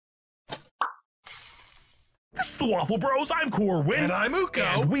the Waffle Bros. I'm Corwin. And I'm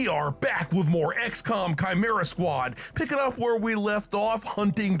Uko. And we are back with more XCOM Chimera Squad, picking up where we left off,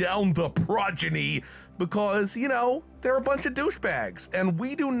 hunting down the progeny, because, you know, they're a bunch of douchebags, and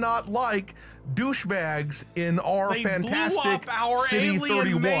we do not like douchebags in our fantastic City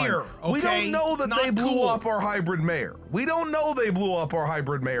 31. Mayor, okay? We don't know that they blew up our hybrid mayor. We don't know they blew up our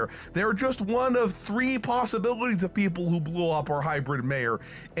hybrid mayor. They're just one of 3 possibilities of people who blew up our hybrid mayor,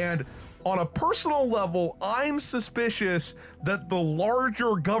 and on a personal level, I'm suspicious that the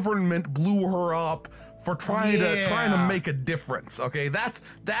larger government blew her up for trying to make a difference. Okay, that's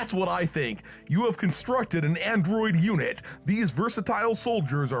what I think. You have constructed an android unit. These versatile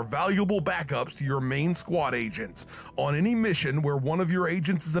soldiers are valuable backups to your main squad agents. On any mission where one of your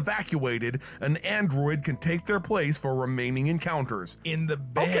agents is evacuated, an android can take their place for remaining encounters. In the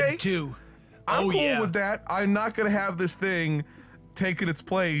bed, too. I'm cool with that. I'm not gonna have this thing taking its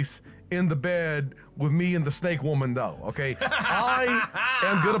place in the bed with me and the snake woman, though, okay? I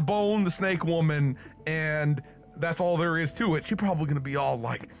am gonna bone the snake woman, and that's all there is to it. She's probably gonna be all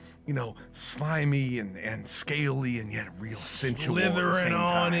like, you know, slimy and scaly and yet real sensual at the same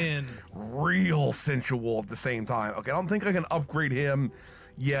time. Real sensual at the same time. Okay, I don't think I can upgrade him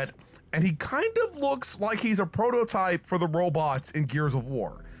yet, and he kind of looks like he's a prototype for the robots in Gears of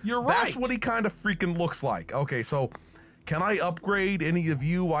War. You're right. That's what he kind of freaking looks like. Okay, so can I upgrade any of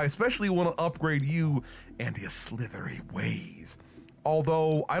you? I especially want to upgrade you and your slithery ways.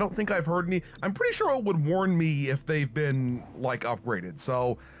 Although, I don't think I've heard any. I'm pretty sure it would warn me if they've been, like, upgraded.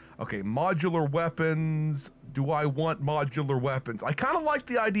 So, okay, modular weapons. Do I want modular weapons? I kind of like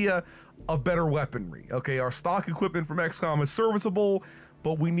the idea of better weaponry. Okay, our stock equipment from XCOM is serviceable,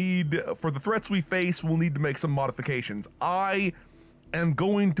 but we need, for the threats we face, we'll need to make some modifications. I am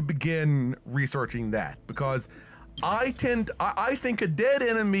going to begin researching that, because I think a dead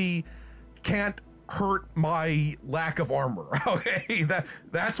enemy can't hurt my lack of armor. Okay,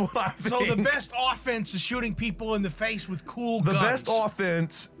 that's what I think. So the best offense is shooting people in the face with cool guns. The best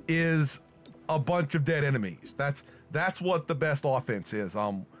offense is a bunch of dead enemies. That's what the best offense is.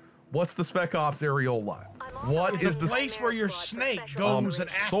 What's the Spec Ops areola? What is the place where your snake goes and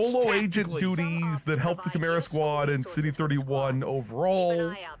acts solo agent duties that help the Chimera Squad and City 31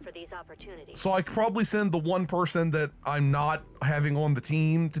 overall? So I could probably send the one person that I'm not having on the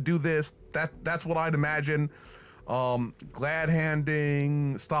team to do this. That's what I'd imagine. Glad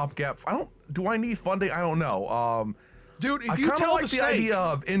handing, stopgap. Do I need funding? I don't know. Dude, if you tell like the idea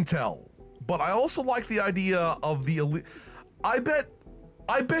of intel, but I also like the idea of the elite. I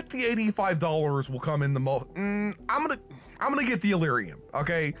bet the $85 will come in the most. I'm gonna get the Illyrium.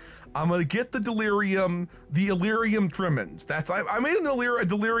 Okay, I'm gonna get the Delirium, the Illyrium Trimmins. I made a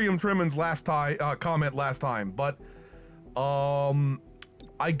Delirium Trimmins last time comment last time, but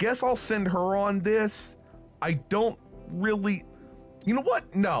I guess I'll send her on this. I don't really. You know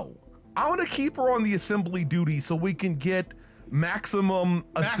what? No, I'm gonna keep her on the assembly duty so we can get maximum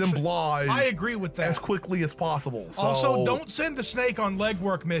assemblage. I agree with that. As quickly as possible. So, also, don't send the snake on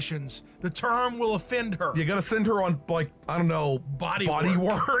legwork missions. The term will offend her. You gotta send her on, like, I don't know, body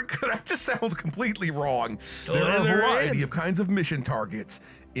work. That just sounds completely wrong. There are a variety of kinds of mission targets.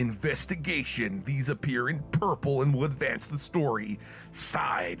 Investigation, these appear in purple and will advance the story.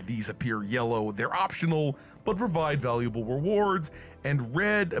 Side, these appear yellow. They're optional, but provide valuable rewards. And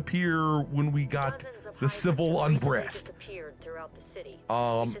red appear when we got the civil unrest.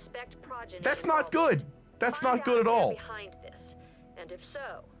 That's not good. That's not good at all. And if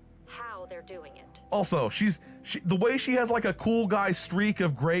so, how they're doing it. Also, the way she has like a cool guy streak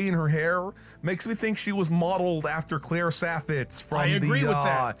of gray in her hair makes me think she was modeled after Claire Saffitz from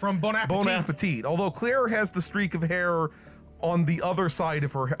from Bon Appetit. Bon Appetit. Although Claire has the streak of hair on the other side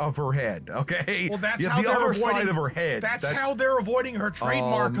of her head. Okay. Well, that's how the other side of her head. That's how they're avoiding her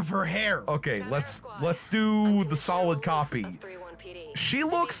trademark of her hair. Okay, let's do the solid copy. She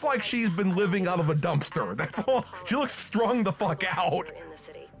looks like she's been living out of a dumpster. That's all. She looks strung the fuck out.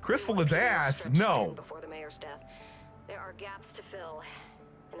 Crystalline's ass, no. There are gaps to fill,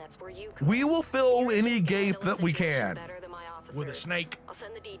 and that's where you we will fill any gap that we can. With a snake. I'll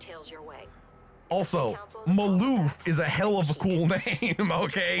send the details your way. Also, Maloof is a hell of a cool name,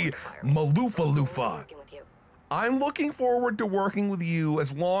 okay? Maloofa-loofa. I'm looking forward to working with you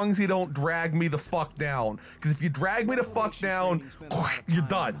as long as you don't drag me the fuck down. Because if you drag me the fuck down, you're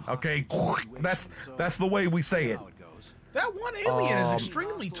done, okay? That's the way we say it. That one alien is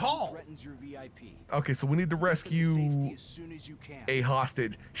extremely tall. Okay, so we need to rescue a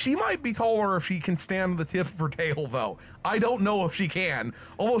hostage. She might be taller if she can stand on the tip of her tail, though. I don't know if she can.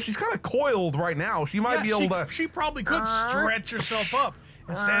 Although she's kind of coiled right now. She might be able to... She probably could stretch herself up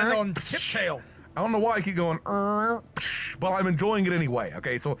and stand on tip tail. I don't know why I keep going, but I'm enjoying it anyway.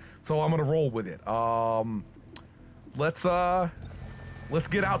 Okay, so I'm gonna roll with it. Let's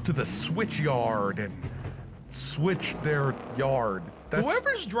get out to the switch yard and switch their yard.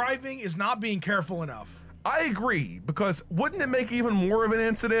 Whoever's driving is not being careful enough. I agree, because wouldn't it make even more of an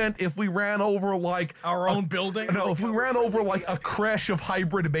incident if we ran over like our own building? No, if we ran over like a creche of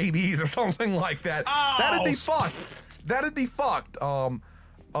hybrid babies or something like that. Oh, that'd be fucked. That'd be fucked.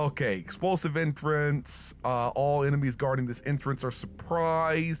 Okay, explosive entrance. All enemies guarding this entrance are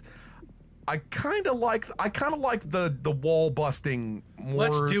surprised. I kind of like the wall busting more.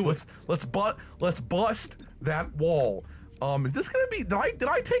 Let's do it. Let's bust that wall. Is this gonna be? Did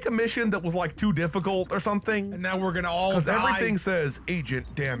I take a mission that was like too difficult or something? And now we're gonna all die. Because everything says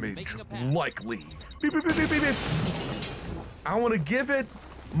agent damage likely. Beep, beep, beep, beep, beep, beep. I want to give it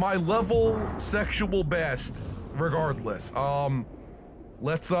my level sexual best, regardless.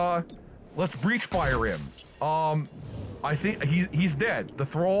 Let's breach fire him. I think he's dead. The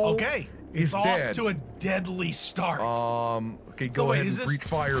thrall. Okay. It's off to a deadly start. Okay, go ahead and breach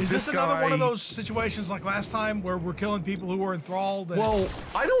fire. Is this guy, another one of those situations like last time where we're killing people who were enthralled? Well,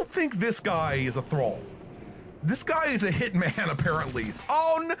 I don't think this guy is a thrall. This guy is a hitman, apparently.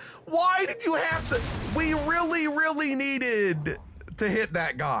 Oh, no, why did you have to? We really needed to hit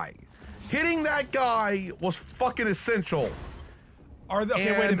that guy. Hitting that guy was fucking essential.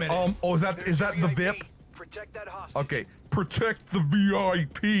 Okay, wait a minute. Oh, is that the VIP? Protect that hostage. Okay, protect the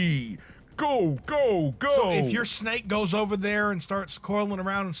VIP. Go. So if your snake goes over there and starts coiling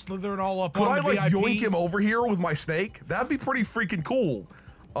around and slithering all up Could on I the like VIP, yoink him over here with my snake? That'd be pretty freaking cool.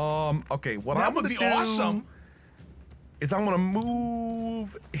 Okay, what I'm gonna do awesome. is I'm gonna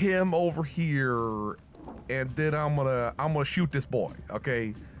move him over here, and then I'm gonna shoot this boy.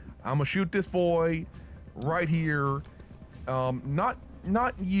 Okay, I'm gonna shoot this boy right here. Not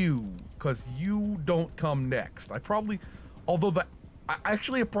you, because you don't come next. I probably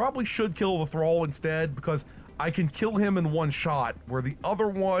should kill the thrall instead, because I can kill him in one shot, where the other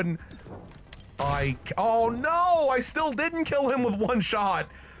one oh no, I still didn't kill him with one shot.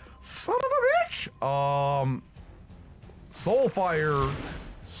 Son of a bitch. Soul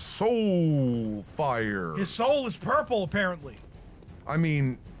fire. His soul is purple, apparently. I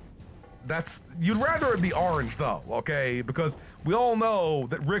mean, you'd rather it be orange though, okay? Because we all know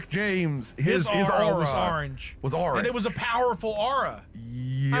that Rick James, his aura was orange. And it was a powerful aura.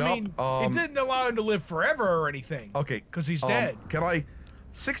 Yep. I mean, it didn't allow him to live forever or anything. Okay. Because he's dead.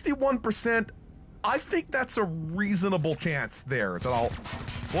 61%, I think that's a reasonable chance there that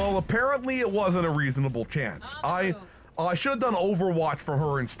well, apparently it wasn't a reasonable chance. I should have done Overwatch for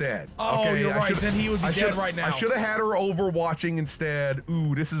her instead. Oh, okay, you're right. Then he would be dead right now. I should have had her Overwatching instead.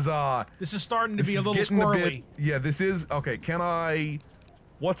 Ooh, this is starting to be a little squirrely. Yeah, this is okay.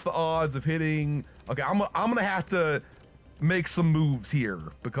 What's the odds of hitting? Okay, I'm gonna have to make some moves here,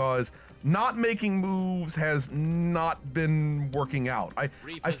 because not making moves has not been working out. I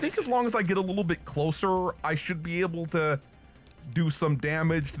think as long as I get a little bit closer, I should be able to do some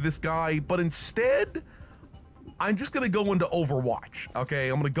damage to this guy. But instead, I'm just gonna go into Overwatch. Okay,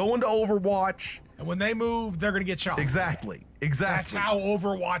 I'm gonna go into Overwatch. And when they move, they're gonna get shot. Exactly. That's how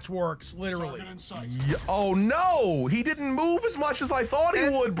Overwatch works, literally. Yeah, oh no, he didn't move as much as I thought he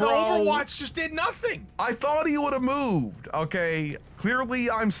would, bro. Overwatch just did nothing. I thought he would have moved. Okay,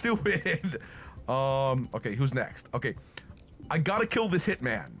 clearly I'm stupid. Okay, who's next? Okay, I gotta kill this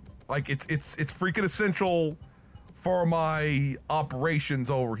hitman. Like it's freaking essential for my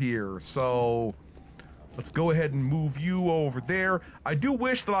operations over here. So let's go ahead and move you over there. I do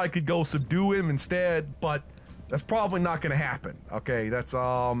wish that I could go subdue him instead, but that's probably not gonna happen. Okay, that's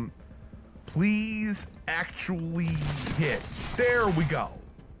please actually hit. There we go.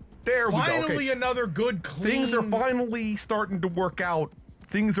 There we go. Finally, okay. Another good clean. Things are finally starting to work out.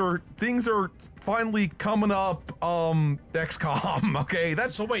 Things are finally coming up. XCOM. Okay,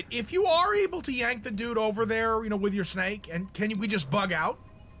 that's so. Wait, if you are able to yank the dude over there, with your snake, and we just bug out?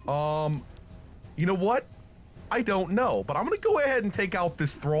 You know what? I don't know, but I'm gonna go ahead and take out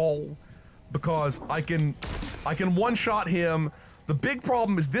this thrall, because I can one-shot him. The big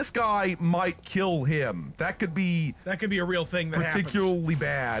problem is this guy might kill him. That could be a real thing that particularly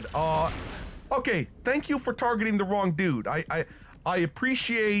bad. Okay, thank you for targeting the wrong dude. I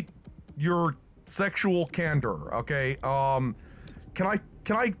appreciate your sexual candor. Okay, can I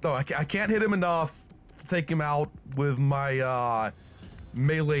though I can't hit him enough to take him out with my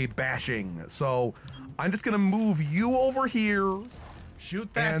melee bashing. So I'm just gonna move you over here.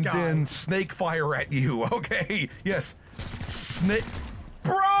 Shoot that and guy. And then snake fire at you. Okay. Yes. Snake.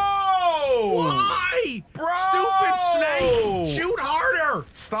 Bro! Why? Bro! Stupid snake! Shoot harder!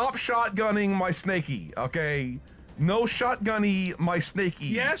 Stop shotgunning my snakey, okay? No shotgunny my snakey.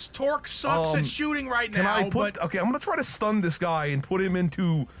 Yes, Torque sucks at shooting right Can now, I put, but... okay, I'm gonna try to stun this guy and put him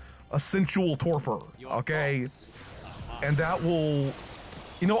into a sensual torpor, okay? And that will,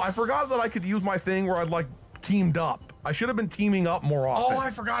 you know, I forgot that I could use my thing where I'd like teamed up. I should have been teaming up more often. Oh, I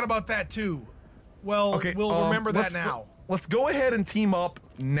forgot about that too. Well, Okay, we'll remember that now. Let's go ahead and team up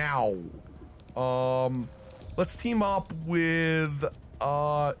now. Let's team up with,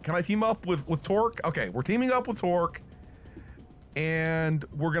 can I team up with Torque? Okay, we're teaming up with Torque, and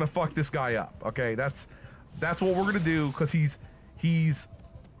we're gonna fuck this guy up. Okay, that's what we're gonna do, because he's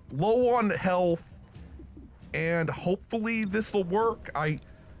low on health, and hopefully this will work. I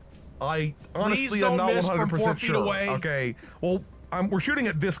honestly am not 100% sure. Away. Okay, well, we're shooting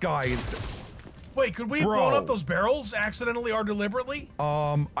at this guy instead. Wait, could we have blown up those barrels accidentally or deliberately?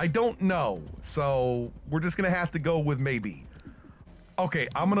 I don't know. So we're just gonna have to go with maybe. Okay,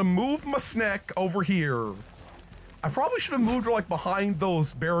 I'm gonna move my snack over here. I probably should have moved her like behind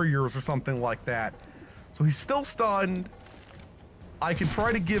those barriers or something like that. So he's still stunned. I can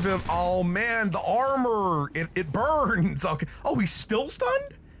try to give him, oh man, the armor, it burns. Okay. Oh, he's still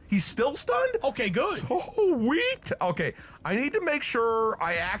stunned? He's still stunned? Okay, good. Sweet. Okay, I need to make sure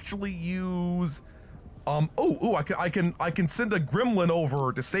I actually use. I can send a gremlin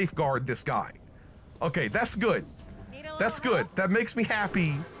over to safeguard this guy. Okay, that's good. That's good. That makes me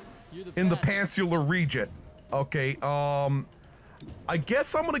happy in the Pansular region. Okay, I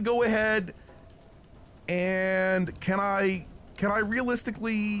guess I'm gonna go ahead and can I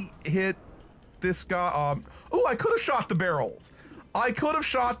realistically hit this guy? I could have shot the barrels. I could have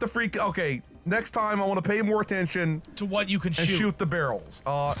shot the freak. Okay, next time I want to pay more attention to what you can and shoot the barrels.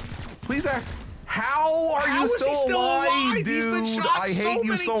 Please act. How are you still alive, dude? He's been shot I hate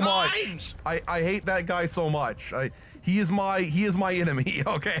you so much. I hate that guy so much. He is my enemy.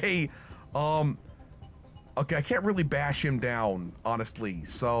 Okay. Okay, I can't really bash him down, honestly.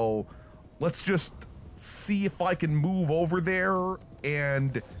 So let's just see if I can move over there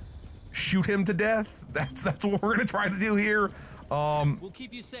and shoot him to death. That's what we're gonna try to do here. We'll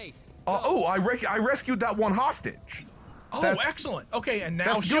keep you safe. I rescued that one hostage. Oh, excellent. Okay, and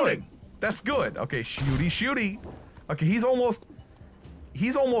now that's shooting. Good. That's good. Okay, shooty. Okay, he's almost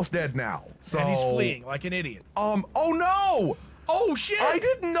dead now. So and he's fleeing like an idiot. Oh no! Oh shit! I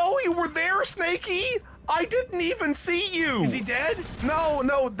didn't know you were there, Snakey. I didn't even see you. Is he dead? No.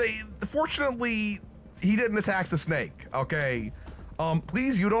 Fortunately, he didn't attack the snake. Okay.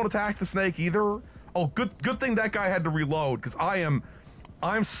 Please, you don't attack the snake either. Oh, good thing that guy had to reload, because I'm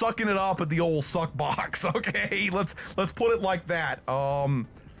sucking it up at the old suck box. Okay, let's put it like that. I'm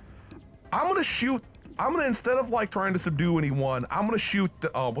gonna shoot. I'm gonna, instead of like trying to subdue anyone, I'm gonna shoot the,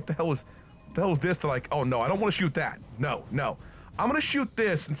 what the hell is this? To like, oh no, I don't want to shoot that. No. I'm gonna shoot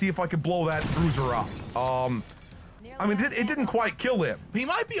this and see if I can blow that bruiser up. I mean, it didn't quite kill him. He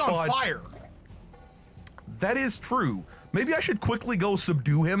might be on fire. That is true. Maybe I should quickly go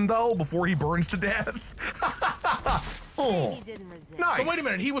subdue him though before he burns to death. Oh, nice. So wait a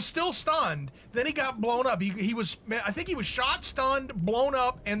minute, he was still stunned, then he got blown up. He was, I think he was shot, stunned, blown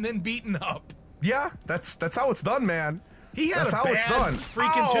up, and then beaten up. Yeah, that's how it's done, man. He had a bad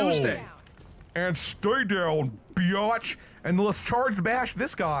freaking Tuesday. And stay down, biatch. And let's charge bash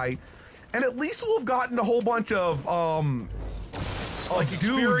this guy, and at least we'll have gotten a whole bunch of like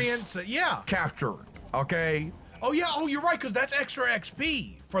experience, captured. Okay. Oh yeah. Oh, you're right, because that's extra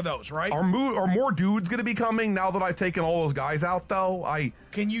XP for those, right? Are more dudes gonna be coming now that I've taken all those guys out though?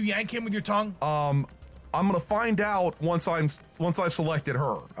 Can you yank him with your tongue? I'm gonna find out once I've selected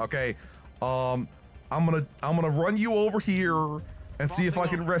her. Okay. I'm gonna run you over here and see if I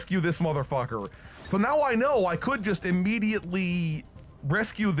can rescue this motherfucker. So now I know I could just immediately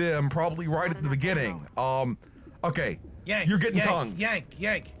rescue them probably right at the beginning. Okay. Yank. You're getting tongue. Yank.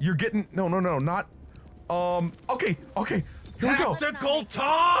 You're getting no, not. Okay. Here Tactical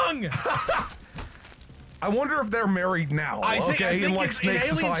tongue. I wonder if they're married now. I think in like Snake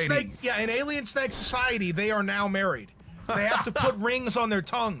Society. In Alien Snake Society, they are now married. They have to put rings on their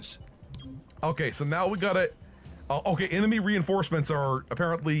tongues. Okay, so now we gotta. Okay, enemy reinforcements are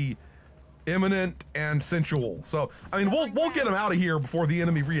apparently imminent and sensual. So I mean, we'll get them out of here before the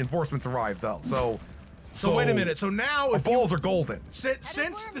enemy reinforcements arrive, though. So wait a minute. So now, if balls are golden.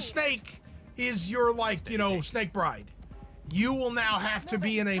 Since the snake is your, like, you know, snake bride, you will now have to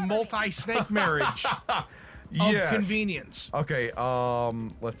be in a multi-snake marriage of convenience. Okay.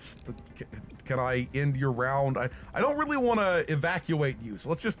 Can I end your round? I don't really want to evacuate you, so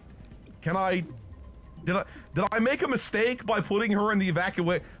let's just. Can I Did I make a mistake by putting her in the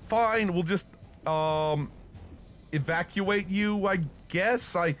evacuate? Fine, we'll just evacuate you, I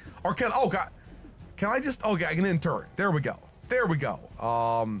guess. Or can oh god, can I just okay? I can enter it. There we go. There we go.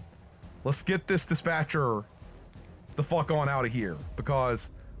 Let's get this dispatcher the fuck on out of here because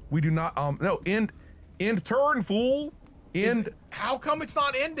we do not no end turn, fool. End. How come it's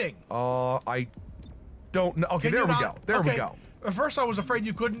not ending? I don't know. Okay, there we go. There we go. At first, I was afraid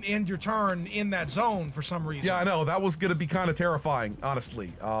you couldn't end your turn in that zone for some reason. Yeah, I know. That was going to be kind of terrifying,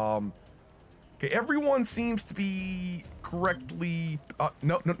 honestly. Okay, everyone seems to be correctly...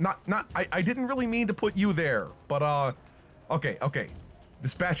 no, not... I didn't really mean to put you there, but, okay.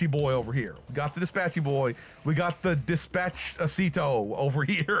 Dispatchy boy over here. We got the dispatchy boy. We got the dispatchacito over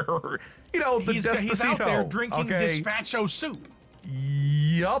here. You know, the Despacito. He's out there drinking Despacho soup.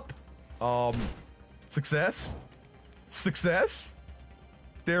 Yup. Success.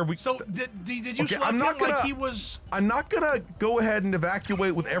 There we. So did you select him like he was? I'm not gonna go ahead and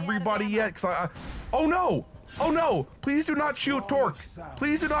evacuate with everybody yet, because oh no! Please do not shoot Torque.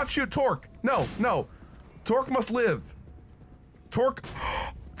 Please do not shoot Torque. No. Torque must live. Torque.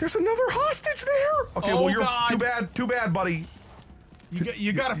 There's another hostage there. Okay, well you're too bad, buddy.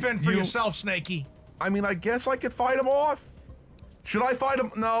 You gotta fend for yourself, Snakey. I mean, I guess I could fight him off. Should I fight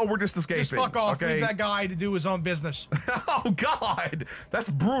him? No, we're just escaping. Just fuck off. Okay? Leave that guy to do his own business. Oh, God. That's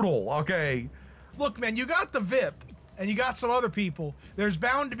brutal. Okay. Look, man, you got the VIP, and you got some other people. There's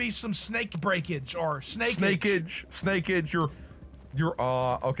bound to be some snake breakage or snakeage. Snakeage. You're,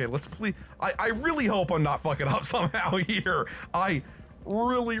 okay, let's please. I really hope I'm not fucking up somehow here. I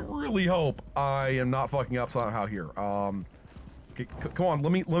really hope I am not fucking up somehow here. Okay, come on.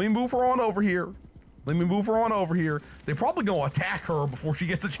 Let me move her on over here. They're probably gonna attack her before she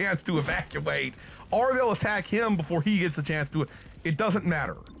gets a chance to evacuate, or they'll attack him before he gets a chance to. It doesn't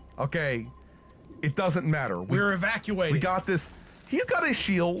matter, okay? It doesn't matter. We're evacuating. We got this. He's got his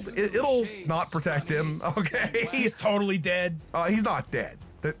shield. It'll not protect him, okay? He's totally dead. He's not dead.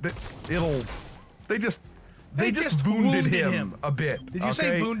 They just wounded him a bit. Did you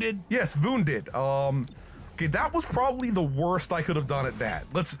say wounded? Yes, wounded. Okay, that was probably the worst I could have done at that.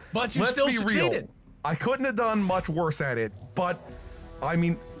 Let's still be succeeded. Real. I couldn't have done much worse at it, but I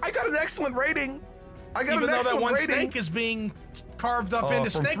mean, I got an excellent rating. Even though that one snake is being carved up into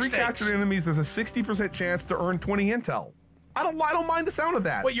snake steaks. From 3 captured enemies, there's a 60% chance to earn 20 intel. I don't mind the sound of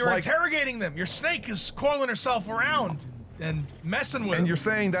that. But you're interrogating them. Your snake is coiling herself around and messing with them. And you're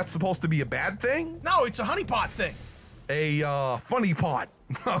saying that's supposed to be a bad thing? No, it's a honeypot thing. A funny pot.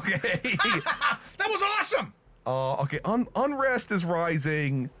 Okay. That was awesome. Okay. Unrest is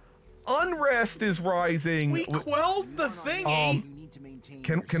rising. We quelled the thingy.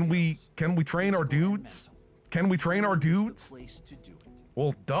 Can we train our dudes?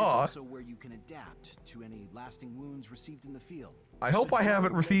 Well, duh. Also where you can adapt to any lasting wounds received in the field. I hope I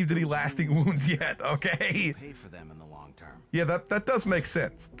haven't received any lasting wounds yet, okay? Pay for them in the long term. Yeah, that does make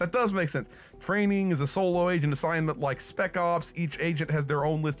sense. Training is a solo agent assignment like Spec Ops. Each agent has their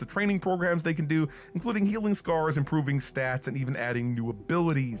own list of training programs they can do, including healing scars, improving stats, and even adding new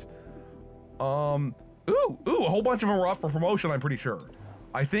abilities. A whole bunch of them are up for promotion, I'm pretty sure.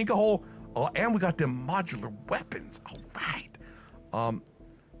 I think and we got them modular weapons. All right.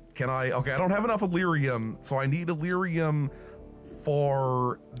 Okay, I don't have enough Illyrium, so I need Illyrium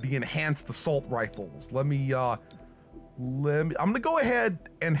for the enhanced assault rifles. I'm gonna go ahead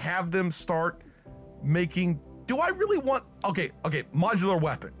and have them start making, do I really want, okay, modular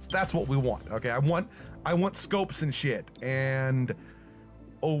weapons. That's what we want. Okay, I want scopes and shit. And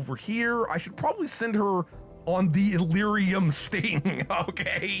over here, I should probably send her on the Illyrium sting,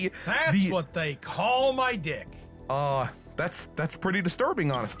 okay? That's what they call my dick. That's pretty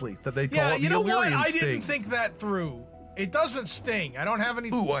disturbing, honestly, that they call it the Illyrium sting. Yeah, you know what? I didn't think that through. It doesn't sting. I don't have any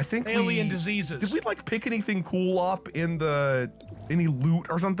alien diseases. Did we like pick anything cool up in any loot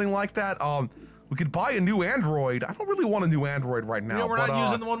or something like that? We could buy a new android. I don't really want a new android right now. We're not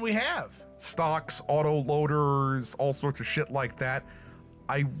using the one we have. Stocks, auto loaders, all sorts of shit like that.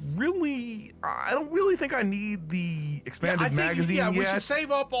 I don't really think I need the expanded magazine yet. We should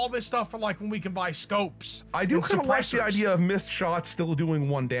save up all this stuff for like when we can buy scopes. I do kind of like the idea of missed shots still doing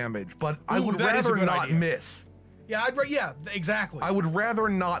 1 damage, but I would rather not miss. Yeah, exactly. I would rather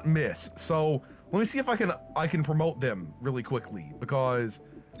not miss. So let me see if I can promote them really quickly, because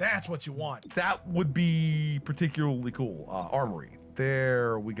that's what you want. That would be particularly cool. Armory.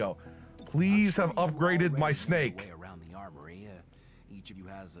 There we go. Please have upgraded my snake. Each of you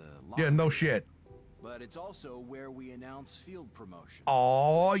has a yeah, no shit. But it's also where we announce field promotion.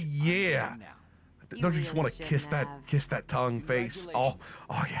 Oh yeah. Don't you just want to kiss that tongue face? Oh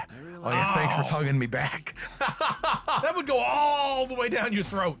yeah. Oh yeah. Thanks for tonguing me back. That would go all the way down your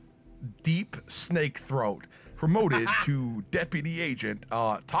throat. Deep snake throat. Promoted to deputy agent.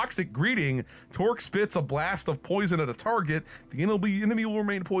 Toxic greeting. Torque spits a blast of poison at a target. The enemy will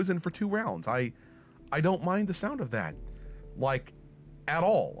remain poisoned for 2 rounds. I don't mind the sound of that, like, at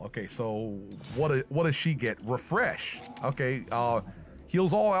all. Okay, so what does she get? Refresh. Okay,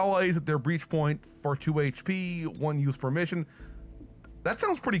 heals all allies at their breach point for 2 HP, 1 use per mission. That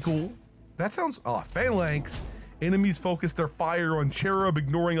sounds pretty cool. That sounds phalanx. Enemies focus their fire on Cherub,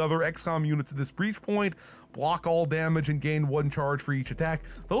 ignoring other XCOM units at this breach point. Block all damage and gain 1 charge for each attack.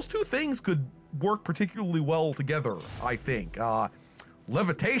 Those 2 things could work particularly well together, I think.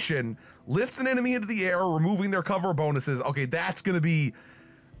 Levitation lifts an enemy into the air, removing their cover bonuses. Okay, that's gonna be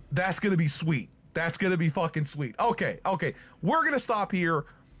sweet. That's gonna be fucking sweet. Okay, we're gonna stop here.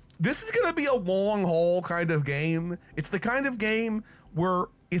 This is gonna be a long haul kind of game. It's the kind of game where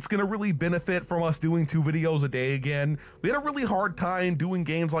it's gonna really benefit from us doing 2 videos a day again. We had a really hard time doing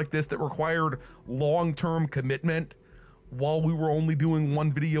games like this that required long-term commitment while we were only doing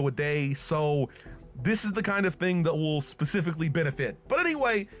 1 video a day, so this is the kind of thing that will specifically benefit. But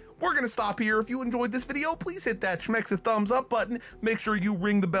anyway, we're gonna stop here. If you enjoyed this video, please hit that schmexa thumbs up button. Make sure you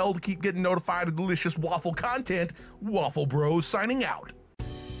ring the bell to keep getting notified of delicious waffle content. Waffle Bros signing out.